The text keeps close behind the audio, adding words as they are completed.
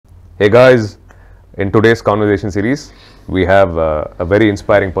Hey guys, in today's conversation series, we have a very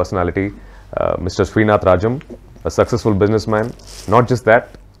inspiring personality, Mr. Srinath Rajam, a successful businessman. Not just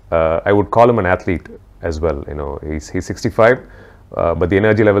that, I would call him an athlete as well. You know, he's 65, but the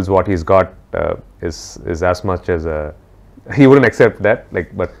energy levels what he's got is as much as he wouldn't accept that.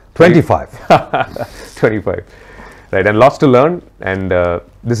 Like, but 25. 25, right? And lots to learn. And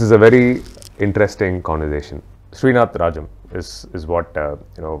this is a very interesting conversation. Srinath Rajam is what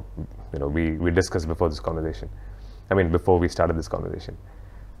we discussed before this conversation. I mean, before we started this conversation.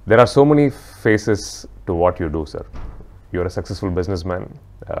 There are so many faces to what you do, sir. You are a successful businessman.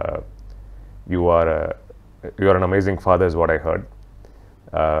 You are an amazing father, is what I heard.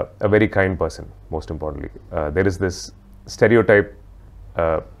 A very kind person, most importantly. There is this stereotype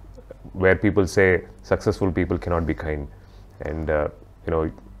where people say successful people cannot be kind, and I'm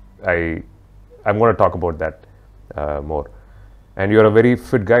going to talk about that more. And you're a very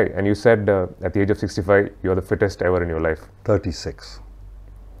fit guy, and you said at the age of 65 you're the fittest ever in your life. 36.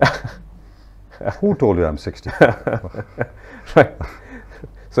 Who told you I'm 60? Right.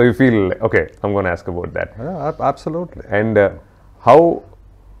 So you feel okay, I'm going to ask about that. Yeah, absolutely. And how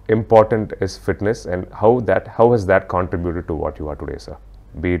important is fitness, and how has that contributed to what you are today, sir?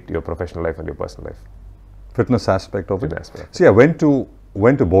 Be it your professional life and your personal life. Fitness aspect of Fitness it. aspect. See, I went to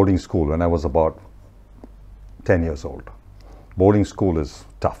boarding school when I was about 10 years old. Boarding school is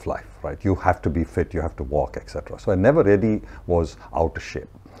tough life, right? You have to be fit, you have to walk, etc. So I never really was out of shape.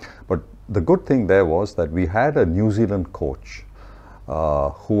 But the good thing there was that we had a New Zealand coach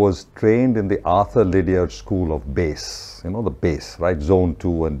who was trained in the Arthur Lydiard School of base, the base, right? Zone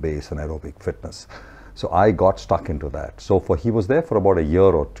 2 and base and aerobic fitness. So I got stuck into that. So he was there for about a year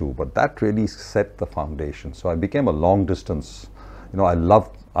or two, but that really set the foundation. So I became a long distance, I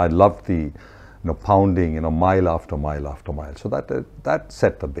loved the pounding, mile after mile after mile. So that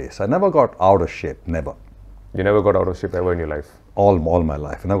set the base. I never got out of shape, never. You never got out of shape ever in your life? All my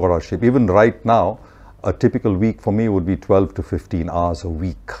life. I never got out of shape. Even right now, a typical week for me would be 12 to 15 hours a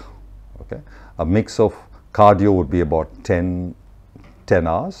week. Okay, a mix of cardio would be about 10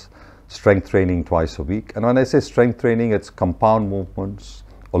 hours, strength training twice a week. And when I say strength training, it's compound movements,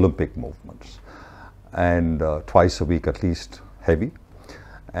 Olympic movements, and twice a week at least heavy.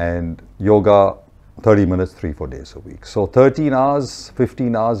 And yoga 30 minutes 3-4 days a week. So 13 hours,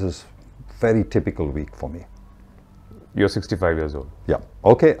 15 hours is very typical week for me. You're 65 years old. Yeah.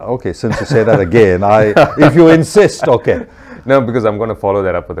 Okay. Since you say that again, if you insist, okay. No, because I'm going to follow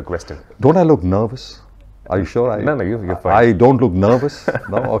that up with a question. Don't I look nervous? Are you sure? No, you're fine. I don't look nervous?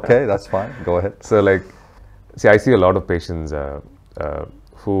 No? Okay, that's fine. Go ahead. So I see a lot of patients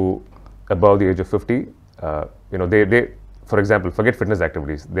who above the age of 50, they for example, forget fitness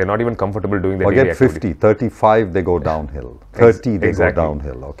activities. They're not even comfortable doing their daily activities. Forget 50, 35, they go downhill. 30, they go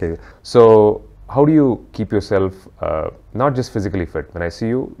downhill. Okay. So how do you keep yourself not just physically fit? When I see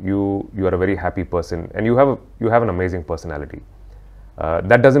you, you are a very happy person, and you have an amazing personality.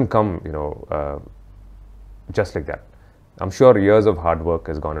 That doesn't come, just like that. I'm sure years of hard work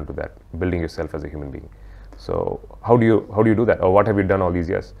has gone into that, building yourself as a human being. So how do you do that, or what have you done all these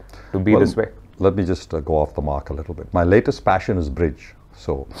years to be this way? Let me just go off the mark a little bit. My latest passion is bridge.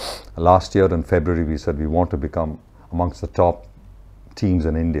 So last year in February, we said we want to become amongst the top teams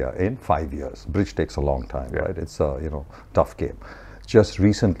in India in 5 years. Bridge takes a long time, right? It's a tough game. Just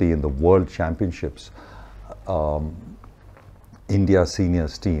recently in the World Championships, India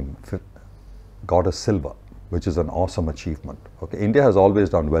seniors team got a silver, which is an awesome achievement. Okay, India has always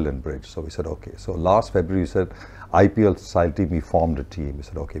done well in bridge, so we said okay. So last February we said IPL style team, we formed a team. We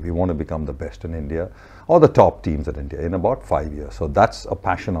said okay, we want to become the best in India or the top teams in India in about 5 years. So that's a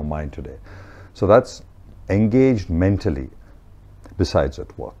passion of mine today. So that's engaged mentally besides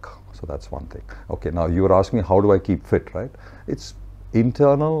at work. So that's one thing. Okay, now you were asking me how do I keep fit, right? It's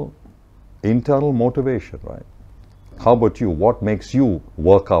internal motivation, right? How about you? What makes you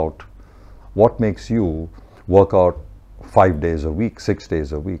work out? What makes you work out 5 days a week, 6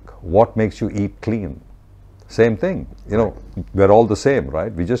 days a week? What makes you eat clean? Same thing. We're all the same,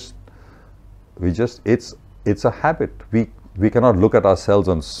 right? We just it's a habit. We cannot look at ourselves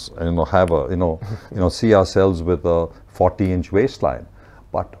and have a see ourselves with a 40-inch waistline.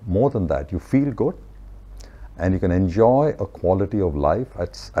 But more than that, you feel good, and you can enjoy a quality of life.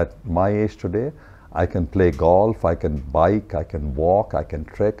 At my age today, I can play golf, I can bike, I can walk, I can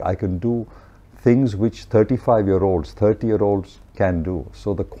trek, I can do things which 35-year-olds, 30-year-olds can do.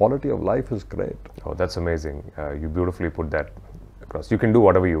 So the quality of life is great. Oh, that's amazing. You beautifully put that across. You can do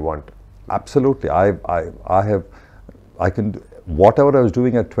whatever you want. Absolutely. I can whatever I was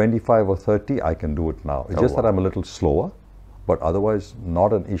doing at 25 or 30, I can do it now. It's just that I'm a little slower, but otherwise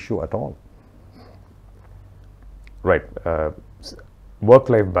not an issue at all. Right.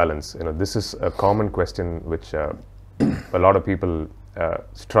 Work-life balance. This is a common question which a lot of people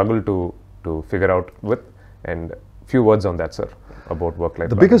struggle to figure out with. And few words on that, sir, about work-life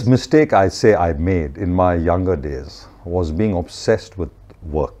balance. The biggest mistake I say I made in my younger days was being obsessed with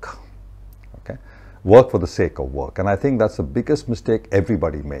work. Okay, work for the sake of work, and I think that's the biggest mistake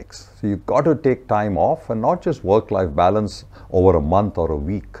everybody makes. So you've got to take time off, and not just work-life balance over a month or a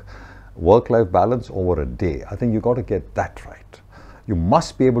week. Work-life balance over a day. I think you've got to get that right. You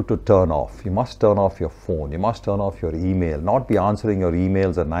must be able to turn off. You must turn off your phone. You must turn off your email. Not be answering your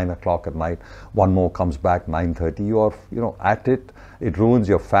emails at 9 o'clock at night. One more comes back 9:30. You are, at it. It ruins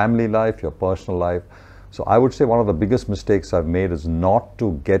your family life, your personal life. So I would say one of the biggest mistakes I've made is not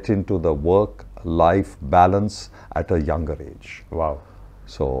to get into the work-life balance at a younger age. Wow.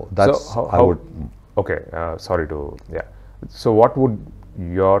 So that's I would. Okay. Sorry to. Yeah. So what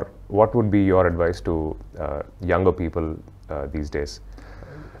would be your advice to younger people these days?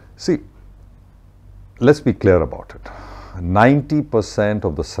 See, let's be clear about it. 90%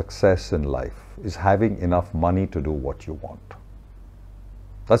 of the success in life is having enough money to do what you want.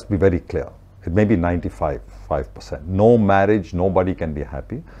 Let's be very clear. It may be 95%. No marriage, nobody can be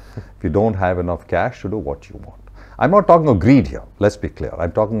happy if you don't have enough cash to do what you want. I'm not talking of greed here. Let's be clear.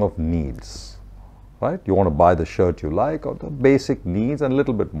 I'm talking of needs. Right? You want to buy the shirt you like, or the basic needs, and a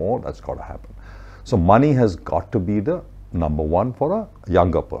little bit more. That's got to happen. So money has got to be the number one for a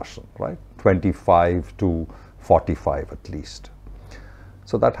younger person, right? 25 to 45 at least.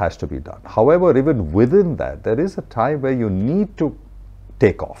 So that has to be done. However, even within that, there is a time where you need to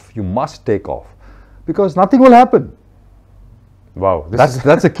take off. You must take off, because nothing will happen. Wow.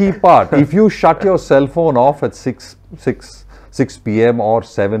 That's a key part. If you shut your cell phone off at 6 p.m. or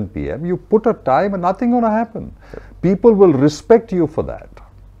 7 p.m., you put a time and nothing going to happen. People will respect you for that.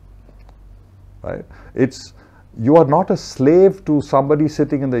 Right? You are not a slave to somebody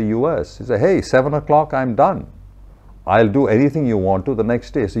sitting in the US. You say, hey, 7 o'clock, I'm done. I'll do anything you want to the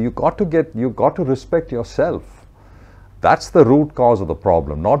next day. So you got to respect yourself. That's the root cause of the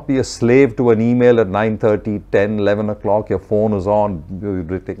problem. Not be a slave to an email at 9:30, 10, 11 o'clock, your phone is on.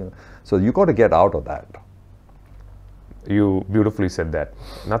 So you got to get out of that. You beautifully said that.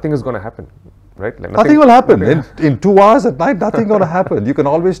 Nothing is going to happen, right? Like nothing will happen. In 2 hours at night, nothing going to happen. You can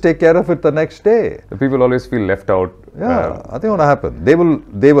always take care of it the next day. The people always feel left out. Yeah, nothing going to happen.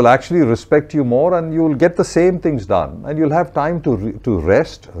 They will actually respect you more, and you will get the same things done. And you'll have time to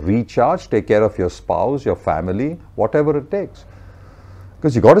rest, recharge, take care of your spouse, your family, whatever it takes.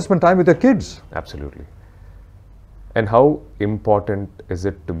 Because you got to spend time with your kids. Absolutely. And how important is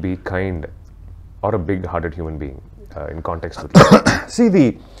it to be kind or a big-hearted human being? In context with life? See,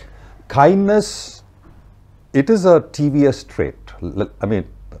 the kindness, it is a TVS trait. I mean,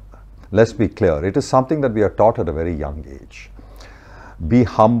 let's be clear. It is something that we are taught at a very young age. Be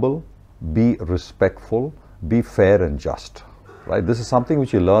humble, be respectful, be fair and just. Right? This is something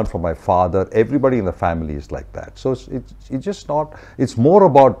which you learn from my father. Everybody in the family is like that. So it's just not, it's more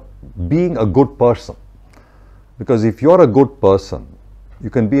about being a good person. Because if you're a good person, you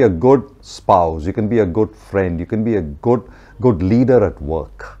can be a good spouse, you can be a good friend, you can be a good leader at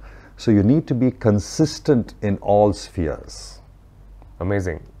work. So you need to be consistent in all spheres.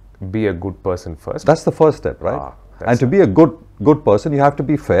 Amazing. Be a good person first. That's the first step, right? And to be a good person, you have to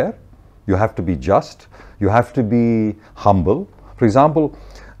be fair, you have to be just, you have to be humble. For example,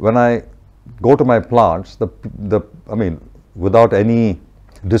 when I go to my plants, I mean, without any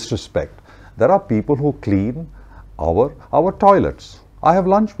disrespect, there are people who clean our toilets. I have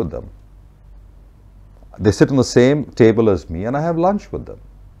lunch with them. They sit on the same table as me, and I have lunch with them.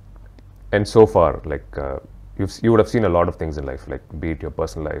 And so far, like you would have seen a lot of things in life, like be it your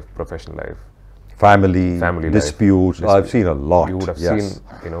personal life, professional life, family disputes. Life. I've seen a lot. You would have seen,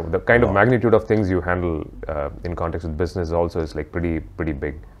 the kind of magnitude of things you handle in context with business also is like pretty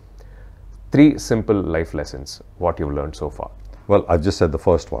big. 3 simple life lessons, what you've learned so far. Well, I've just said the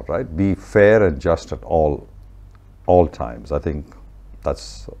first one, right? Be fair and just at all times. I think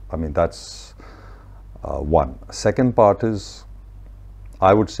that's one. Second part is,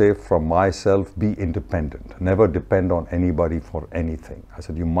 I would say from myself, be independent. Never depend on anybody for anything. I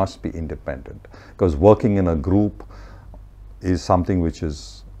said you must be independent, because working in a group is something which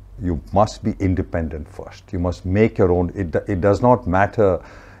is, you must be independent first. You must make your own. It does not matter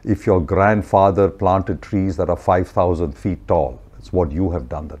if your grandfather planted trees that are 5,000 feet tall. It's what you have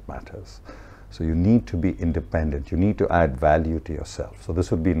done that matters. So you need to be independent. You need to add value to yourself. So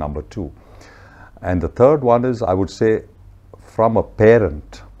this would be number 2. And the third one is, I would say, from a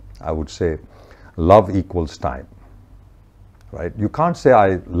parent, I would say, love equals time. right? You can't say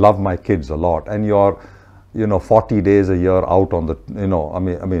I love my kids a lot and you're, 40 days a year out on the,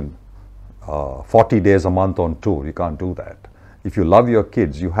 40 days a month on tour. You can't do that. If you love your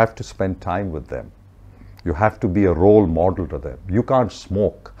kids, you have to spend time with them. You have to be a role model to them. You can't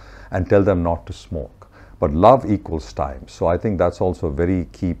smoke and tell them not to smoke. But love equals time. So I think that's also a very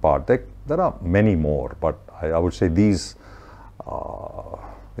key part. There are many more, but I would say these,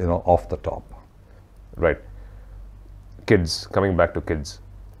 off the top. Right. Kids, coming back to kids,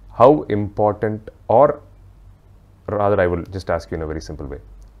 how important, or rather I will just ask you in a very simple way,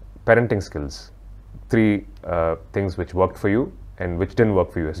 parenting skills, 3 things which worked for you and which didn't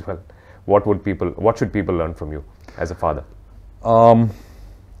work for you as well. What should people learn from you as a father?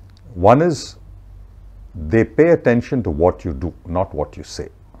 One is they pay attention to what you do, not what you say.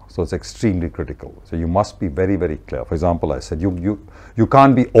 So it's extremely critical. So you must be very, very clear. For example, I said you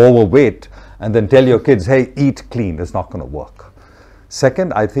can't be overweight and then tell your kids, hey, eat clean. It's not going to work.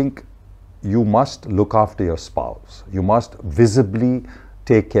 Second, I think you must look after your spouse. You must visibly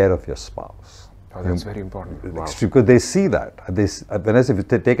take care of your spouse. Oh, that's very important. Wow. Because they see that. When I say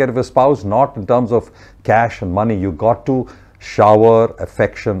take care of your spouse, not in terms of cash and money, you got to shower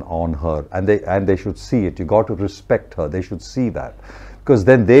affection on her, and they should see it. You got to respect her. They should see that, because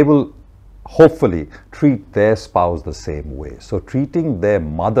then they will hopefully treat their spouse the same way. So treating their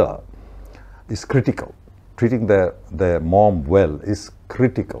mother is critical. Treating their mom well is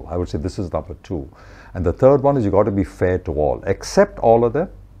critical. I would say this is number 2. And the third one is you got to be fair to all. Accept all of them.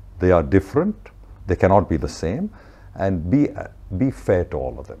 They are different. They cannot be the same. And be fair to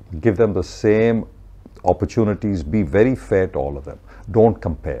all of them. Give them the same opportunities. Be very fair to all of them. Don't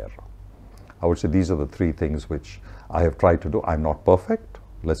compare. I would say these are the 3 things which I have tried to do. I'm not perfect.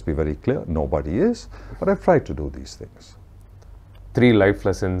 Let's be very clear. Nobody is. But I've tried to do these things. 3 life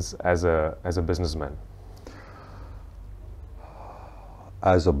lessons as a businessman.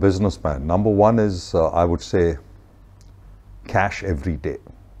 As a businessman, number 1 is, I would say, cash every day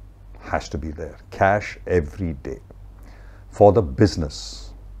has to be there. Cash every day for the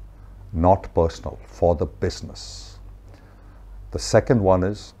business, not personal, for the business. The second one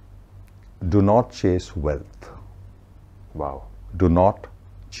is, do not chase wealth. Wow. Do not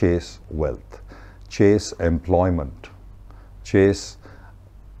chase wealth. Chase employment. Chase,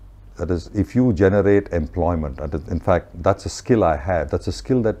 that is, if you generate employment, and in fact, that's a skill I have. That's a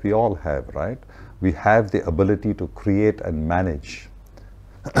skill that we all have, right? We have the ability to create and manage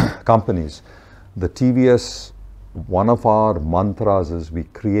companies. The TVS, one of our mantras is we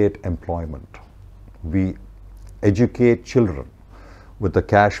create employment. We educate children with the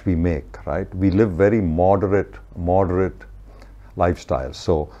cash we make, right? We live very moderate lifestyles.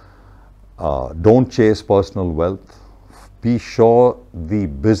 So don't chase personal wealth. Be sure the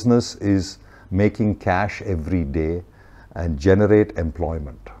business is making cash every day and generate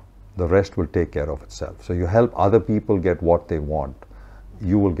employment. The rest will take care of itself. So you help other people get what they want.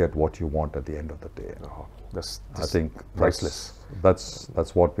 You will get what you want at the end of the day. Oh, I think priceless. That's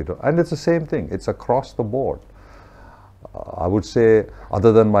what we do. And it's the same thing. It's across the board. I would say,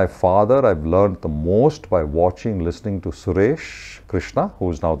 other than my father, I've learned the most by watching, listening to Suresh Krishna,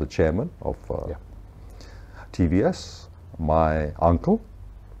 who is now the chairman of TVS, my uncle,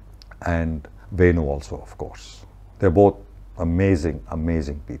 and Venu also, of course. They're both amazing,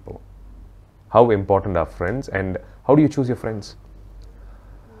 amazing people. How important are friends, and how do you choose your friends?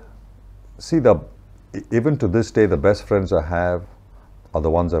 See, even to this day, the best friends I have are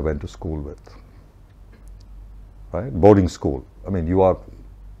the ones I went to school with. Right? Boarding school. I mean, you are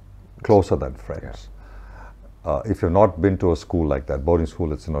closer than friends. Yeah. If you've not been to a school like that, boarding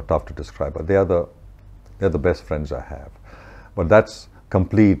school, it's tough to describe, but they're the best friends I have. But that's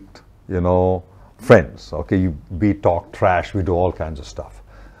complete, friends. Okay, we talk trash, we do all kinds of stuff.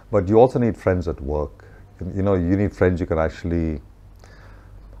 But you also need friends at work. You need friends you can actually,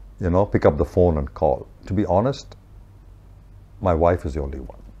 pick up the phone and call. To be honest, my wife is the only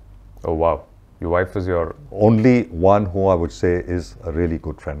one. Oh, wow. Your wife is your... Only one who I would say is a really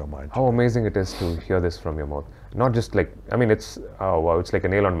good friend of mine. How amazing it is to hear this from your mouth. Not just like, it's, oh wow, it's like a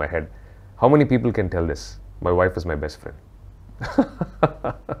nail on my head. How many people can tell this? My wife is my best friend.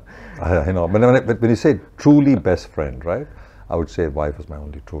 I know, but when you say truly best friend, right? I would say wife is my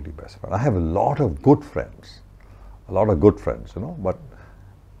only truly best friend. I have a lot of good friends, but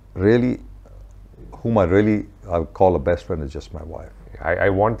really, whom I would call a best friend is just my wife. I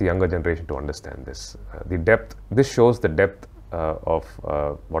want the younger generation to understand this. The depth, this shows the depth of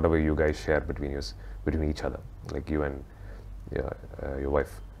whatever you guys share between each other, like you and your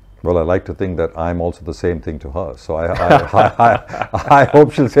wife. Well, I like to think that I'm also the same thing to her. So I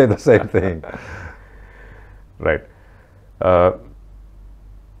hope she'll say the same thing. Right.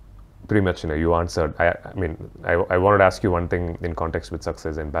 Pretty much, you answered. I mean, I wanted to ask you one thing in context with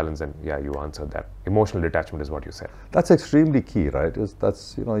success and balance, and yeah, you answered that. Emotional detachment is what you said. That's extremely key, right?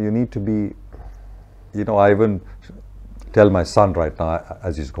 That's, you need to be, I even tell my son right now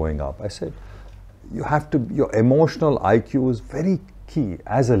as he's growing up, I said, your emotional IQ is very key.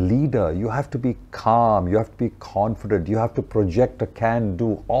 As a leader, you have to be calm, you have to be confident, you have to project a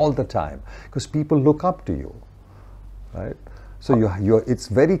can-do all the time because people look up to you, right? So it's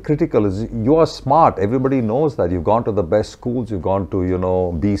very critical. You are smart. Everybody knows that. You've gone to the best schools. You've gone to,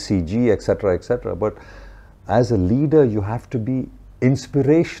 BCG, etc., etc. But as a leader, you have to be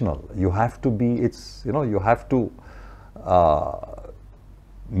inspirational. You have to be, you have to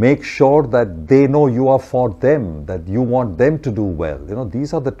make sure that they know you are for them, that you want them to do well.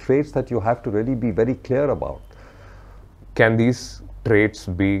 These are the traits that you have to really be very clear about. Can these traits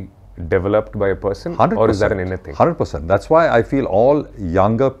be developed by a person, 100%, or is that an innate thing? 100%. That's why I feel all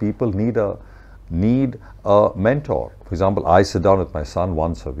younger people need a mentor. For example, I sit down with my son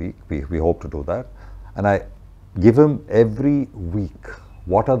once a week. We hope to do that, and I give him every week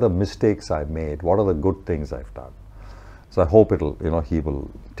what are the mistakes I made, what are the good things I've done. So I hope he will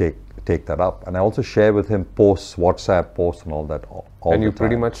take that up, and I also share with him posts, WhatsApp posts, and all that. And you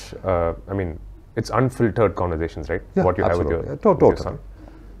pretty much, it's unfiltered conversations, right? Yeah, what you absolutely. have with Totally. your son.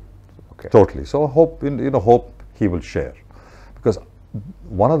 Okay. Totally. So I hope, hope he will share. Because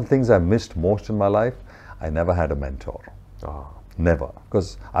one of the things I missed most in my life, I never had a mentor. Never.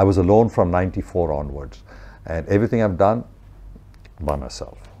 Because I was alone from 94 onwards. And everything I've done by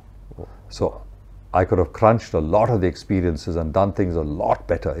myself. So I could have crunched a lot of the experiences and done things a lot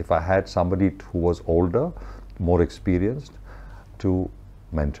better if I had somebody who was older, more experienced, to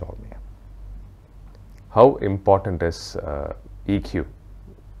mentor me. How important is EQ?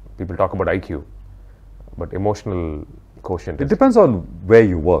 People talk about IQ, but emotional quotient. It depends on where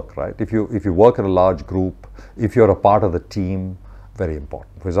you work, right? If you work in a large group, if you're a part of the team, very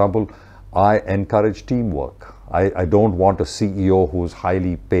important. For example, I encourage teamwork. I don't want a CEO who's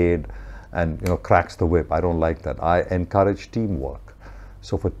highly paid and cracks the whip. I don't like that. I encourage teamwork.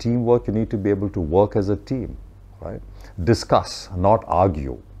 So for teamwork, you need to be able to work as a team, right? Discuss, not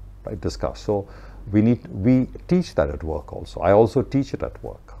argue, right? Discuss. So we teach that at work also. I also teach it at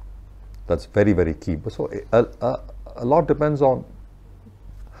work. That's very, very key. So a lot depends on,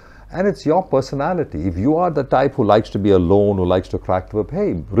 and it's your personality. If you are the type who likes to be alone, who likes to crack the whip,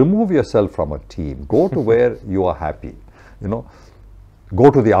 hey, remove yourself from a team. Go to where you are happy. Go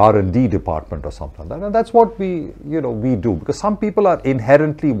to the R&D department or something like that. And that's what we do. Because some people are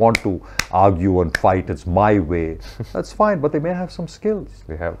inherently want to argue and fight. It's my way. That's fine, but they may have some skills.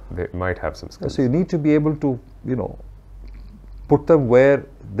 They might have some skills. So you need to be able to, put them where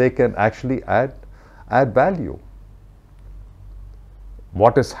they can actually add value.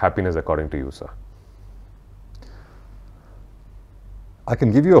 What is happiness according to you, sir? I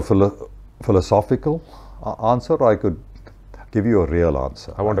can give you a philosophical answer, or I could give you a real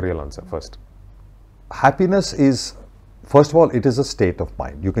answer. I want a real answer first. Happiness is, first of all, it is a state of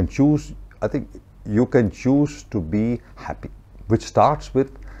mind. You can choose, I think you can choose to be happy, which starts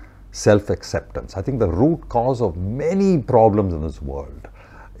with self-acceptance. I think the root cause of many problems in this world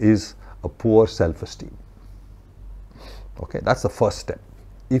is a poor self-esteem. Okay, that's the first step.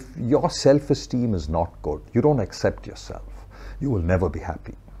 If your self-esteem is not good, you don't accept yourself, you will never be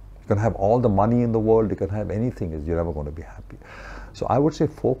happy. You can have all the money in the world, you can have anything, you're never going to be happy. So I would say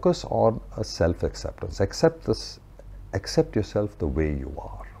focus on a self-acceptance. Accept yourself the way you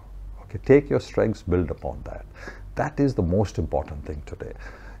are. Okay, take your strengths, build upon that. That is the most important thing today.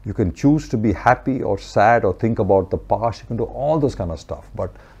 You can choose to be happy or sad or think about the past. You can do all those kind of stuff.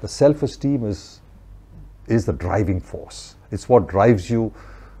 But the self-esteem is the driving force. It's what drives you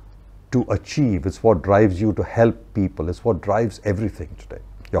to achieve. It's what drives you to help people. It's what drives everything today.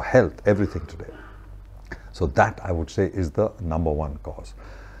 Your health, everything today. So that, I would say, is the number one cause.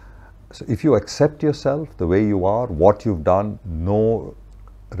 So if you accept yourself the way you are, what you've done, no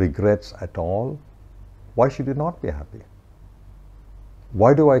regrets at all, why should you not be happy?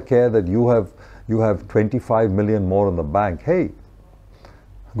 Why do I care that you have 25 million more in the bank? Hey,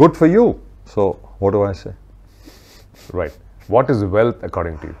 good for you. So what do I say? Right. What is wealth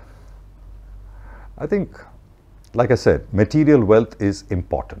according to you? I think, like I said, material wealth is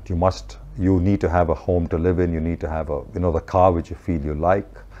important. You need to have a home to live in. You need to have the car which you feel you like.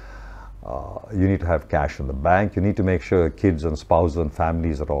 You need to have cash in the bank. You need to make sure your kids and spouses and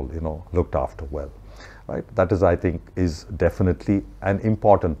families are all, looked after well. Right? That is, I think, is definitely an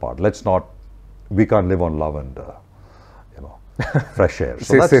important part. We can't live on love and, fresh air.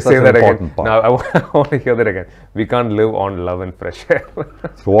 So say that's an that important again. part. Now I want to hear that again. We can't live on love and fresh air.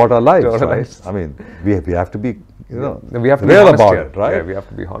 Throughout our lives, Throughout our right? lives. I mean, we have to be, We have to be real honest about here. it, right? Yeah, we have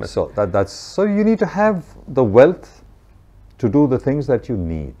to be honest. So so you need to have the wealth to do the things that you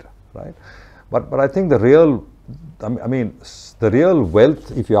need, right? But I think the real, the real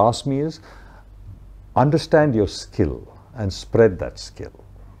wealth, if you ask me, is understand your skill and spread that skill.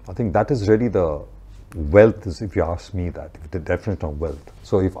 I think that is really the wealth, is, if you ask me, that the definition of wealth.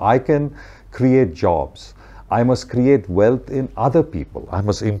 So if I can create jobs, I must create wealth in other people. I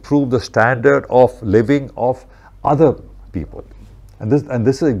must improve the standard of living of other people. And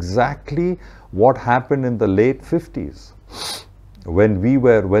this is exactly what happened in the late 50s when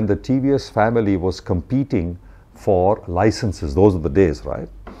the TVS family was competing for licenses. Those are the days, right?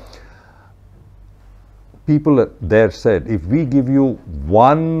 People there said, if we give you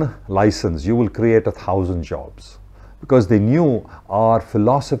one license, you will create 1,000 jobs. Because they knew our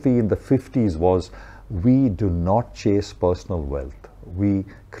philosophy in the 50s was, we do not chase personal wealth. We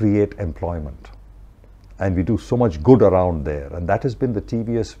create employment. And we do so much good around there. And that has been the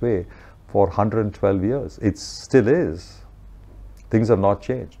TVS way for 112 years. It still is. Things have not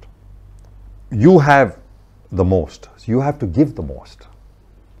changed. You have the most. So you have to give the most.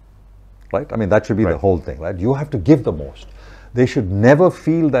 Right? I mean, that should be the whole thing, right? You have to give the most. They should never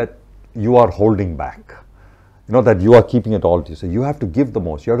feel that you are holding back. That you are keeping it all to yourself. You have to give the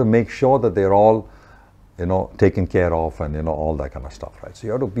most. You have to make sure that they're all, taken care of and, all that kind of stuff, right? So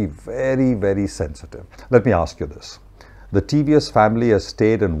you have to be very, very sensitive. Let me ask you this. The TVS family has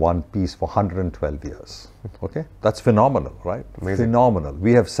stayed in one piece for 112 years. Okay? That's phenomenal, right? Amazing. Phenomenal.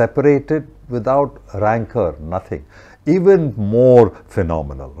 We have separated without rancor, nothing. Even more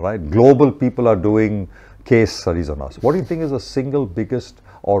phenomenal, right? Global people are doing case studies on us. What do you think is the single biggest,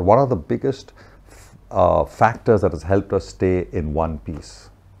 or one of the biggest factors that has helped us stay in one piece?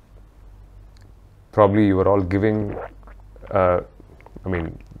 Probably you were all giving,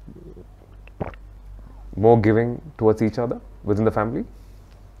 more giving towards each other within the family?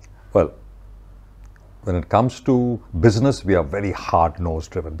 Well, when it comes to business, we are very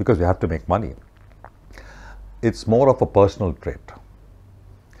hard-nosed driven because we have to make money. It's more of a personal trait.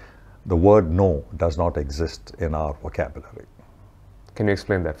 The word no does not exist in our vocabulary. Can you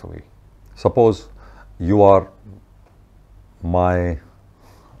explain that for me? Suppose you are my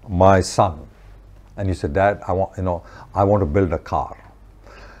son and you say, Dad, I want to build a car.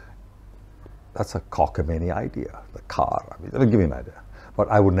 That's a cockamamie idea, the car. It'll give me an idea. But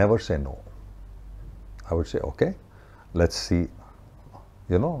I would never say no. I would say, okay, let's see,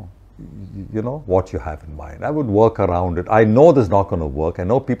 what you have in mind. I would work around it. I know this is not going to work. I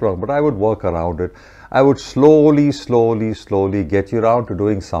know people are, but I would work around it. I would slowly get you around to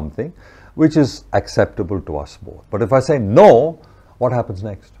doing something which is acceptable to us both. But if I say no, what happens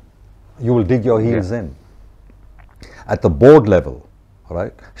next? You will dig your heels in. At the board level,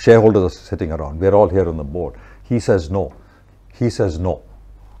 right? Shareholders are sitting around. We're all here on the board. He says no. He says no.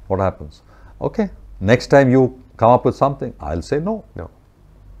 What happens? Okay. Next time you come up with something, I'll say no. No.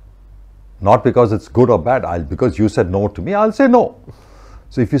 Not because it's good or bad. Because you said no to me, I'll say no.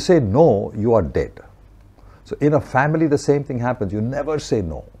 So if you say no, you are dead. So in a family, the same thing happens. You never say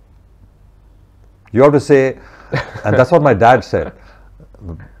no. You have to say, and that's what my dad said,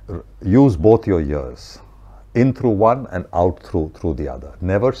 use both your ears. In through one and out through the other.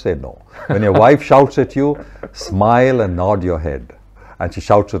 Never say no. When your wife shouts at you, smile and nod your head. And she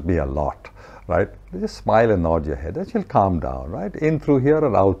shouts at me a lot, right? Just smile and nod your head and she'll calm down, right? In through here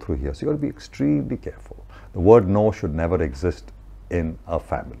and out through here. So you got to be extremely careful. The word no should never exist in a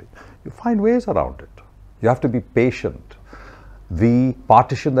family. You find ways around it. You have to be patient. The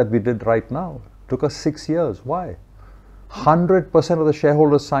partition that we did right now took us 6 years. Why? 100% of the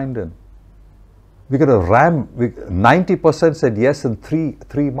shareholders signed in. We got a 90% said yes in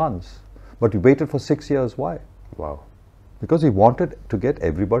three months, but we waited for 6 years. Why? Wow. Because we wanted to get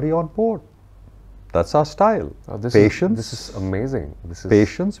everybody on board. That's our style. Patience. This is amazing.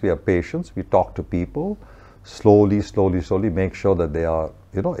 Patience. We are patients. We talk to people slowly, make sure that they are,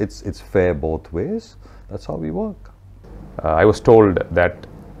 it's fair both ways. That's how we work. I was told that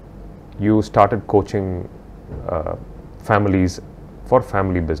you started coaching families for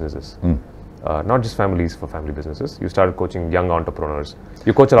family businesses. Not just families for family businesses. You started coaching young entrepreneurs.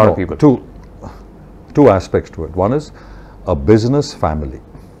 You coach a lot of people. Two aspects to it. One is a business family,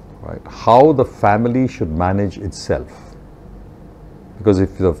 right? How the family should manage itself. Because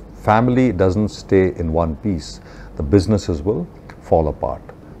if the family doesn't stay in one piece, the businesses will fall apart.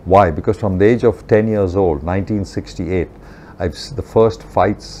 Why? Because from the age of 10 years old, 1968, the first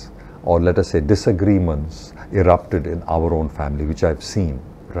fights, or let us say disagreements, erupted in our own family, which I've seen.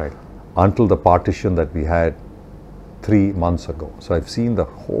 Right. Until the partition that we had 3 months ago. So I've seen the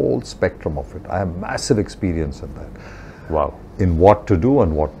whole spectrum of it. I have massive experience in that. Wow. In what to do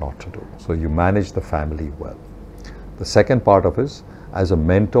and what not to do. So you manage the family well. The second part of it is as a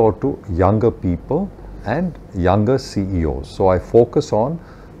mentor to younger people and younger CEOs. So I focus on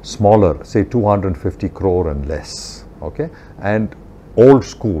smaller, say 250 crore and less, okay? And old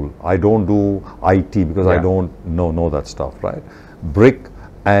school. I don't do IT because I don't know that stuff, right? Brick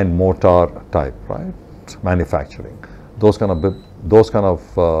and mortar type, right? Manufacturing. Those kind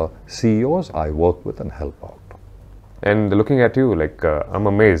of CEOs I work with and help out. And looking at you, like I'm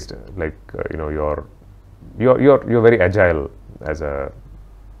amazed. Like you know, you're very agile as a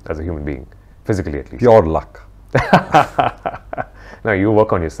human being, physically at least. Pure luck. Now you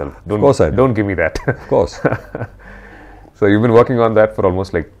work on yourself. Of course I do. Don't give me that. Of course. So you've been working on that for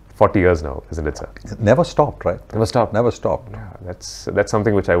almost like 40 years now, isn't it, sir? It never stopped, right? Never stopped. Never stopped. Yeah, that's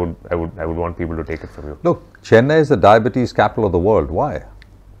something which I would want people to take it from you. Look, Chennai is the diabetes capital of the world. Why?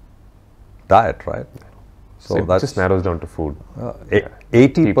 Diet, right? So it just narrows down to food.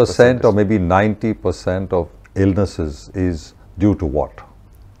 80% or maybe 90% of illnesses is due to what?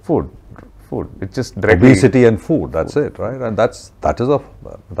 Food. It's just directly obesity and food. That's it, right? And that's the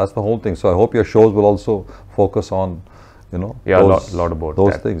whole thing. So I hope your shows will also focus on, you know, lot about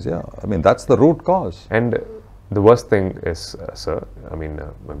those that. things. Yeah, I mean that's the root cause. And the worst thing is, sir, I mean,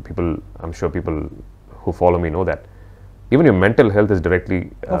 when I'm sure people who follow me know that even your mental health is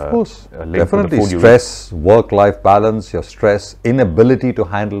directly of course, linked definitely to the food stress, work-life balance, your stress, inability to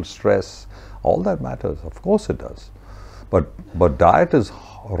handle stress, all that matters. Of course it does. But diet is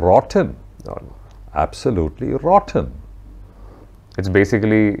rotten. Absolutely rotten. It's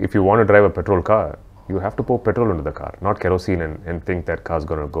basically, if you want to drive a petrol car, you have to pour petrol into the car, not kerosene, and think that car's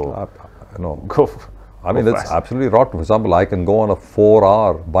going to go. I mean, that's absolutely rotten. For example, I can go on a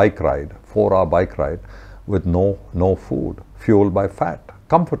 4-hour bike ride with no food, fueled by fat,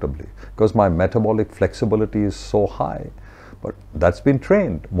 comfortably, because my metabolic flexibility is so high. But that's been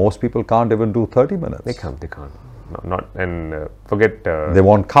trained. Most people can't even do 30 minutes. They can't. No, and forget. They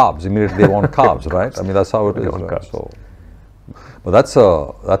want carbs immediately. They want carbs, right? I mean, that's how it is. Right? So, but that's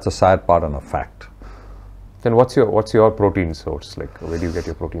a sad part and a fact. Then what's your protein source? Like, where do you get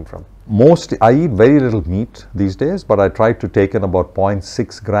your protein from? Mostly, I eat very little meat these days, but I try to take in about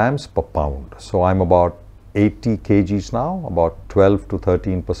 0.6 grams per pound. So I'm about 80 kgs now, about 12 to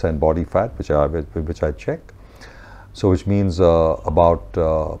 13% body fat, which I check. So which means about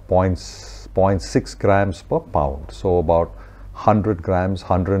 0.6 grams per pound. So about 100 grams,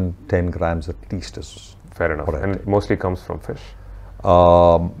 110 grams at least is fair enough. And it mostly comes from fish.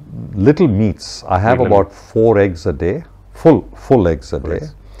 Little meats. I have about 4 eggs a day, full eggs a day.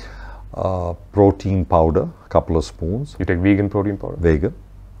 Protein powder, a couple of spoons. You take vegan protein powder? Vegan,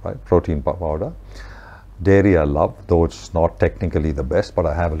 right? Protein powder. Dairy I love, though it's not technically the best, but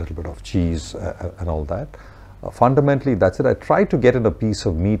I have a little bit of cheese and all that. Fundamentally, that's it. I try to get in a piece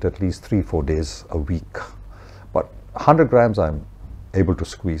of meat at least 3-4 days a week. But 100 grams I'm able to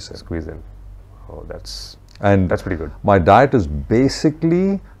squeeze in. Oh, that's pretty good. My diet is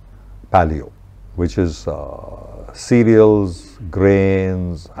basically paleo, which is cereals,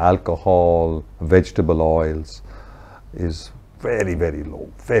 grains, alcohol, vegetable oils, is very, very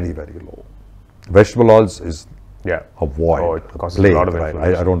low, very, very low. Vegetable oils is avoid. Oh, it causes a lot of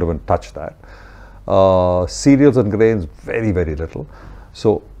inflammation. I don't even touch that. Cereals and grains, very, very little.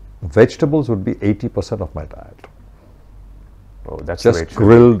 So vegetables would be 80% of my diet. Oh, that's just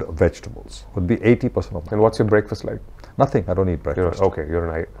grilled vegetables would be 80% of my diet. And what's your breakfast like? Nothing. I don't eat breakfast.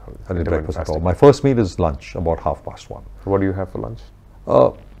 You're I don't eat breakfast at all. My first meal is lunch, about 1:30. So what do you have for lunch?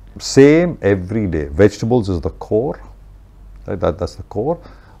 Same every day. Vegetables is the core. Right? That's the core,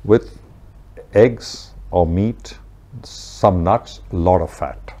 with eggs or meat, some nuts, a lot of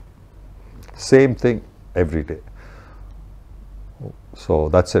fat. Same thing every day. So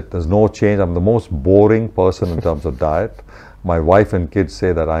that's it. There's no change. I'm the most boring person in terms of diet. My wife and kids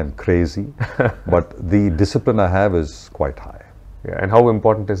say that I'm crazy, but the discipline I have is quite high. Yeah, and how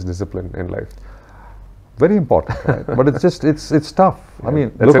important is discipline in life? Very important, right? But it's just, it's tough. Yeah. I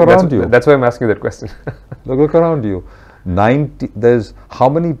mean, look around you. That's why I'm asking that question. Look around you. There's how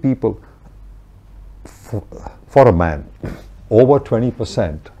many people, for a man, over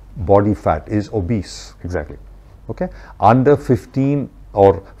 20% body fat is obese. Exactly. Okay? Under 15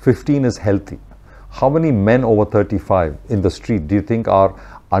 or 15 is healthy. How many men over 35 in the street do you think are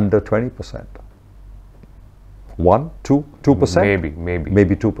under 20%? 1, 2%?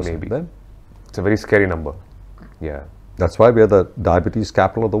 Maybe 2%. Maybe. Then it's a very scary number. Yeah. That's why we are the diabetes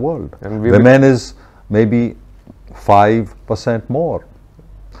capital of the world. And maybe 5% more.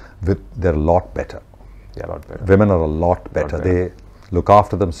 They're a lot better. Yeah, a lot better. Women are a lot better. They look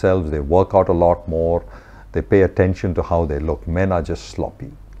after themselves, they work out a lot more, they pay attention to how they look. Men are just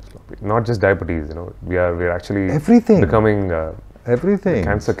sloppy. Not just diabetes, you know, we're actually Everything. becoming Everything.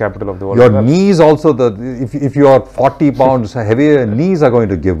 cancer capital of the world. Your knees also, if you are 40 pounds heavier, your knees are going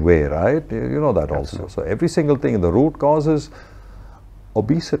to give way, right? You know that also. So every single thing, the root cause is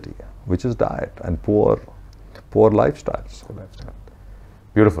obesity, which is diet and poor lifestyles.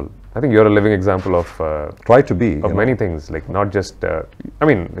 Beautiful. I think you're a living example of Try to be of many things, like not just. I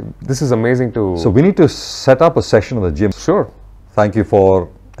mean, this is amazing to. So we need to set up a session in the gym. Sure. Thank you for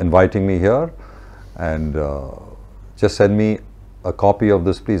inviting me here, and just send me a copy of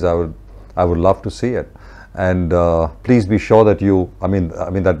this, please. I would love to see it, and please be sure that I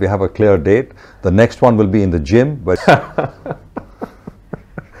mean that we have a clear date. The next one will be in the gym, but.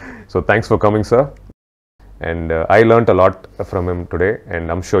 So thanks for coming, sir. And I learnt a lot from him today,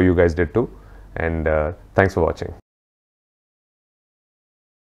 and I'm sure you guys did too. And thanks for watching.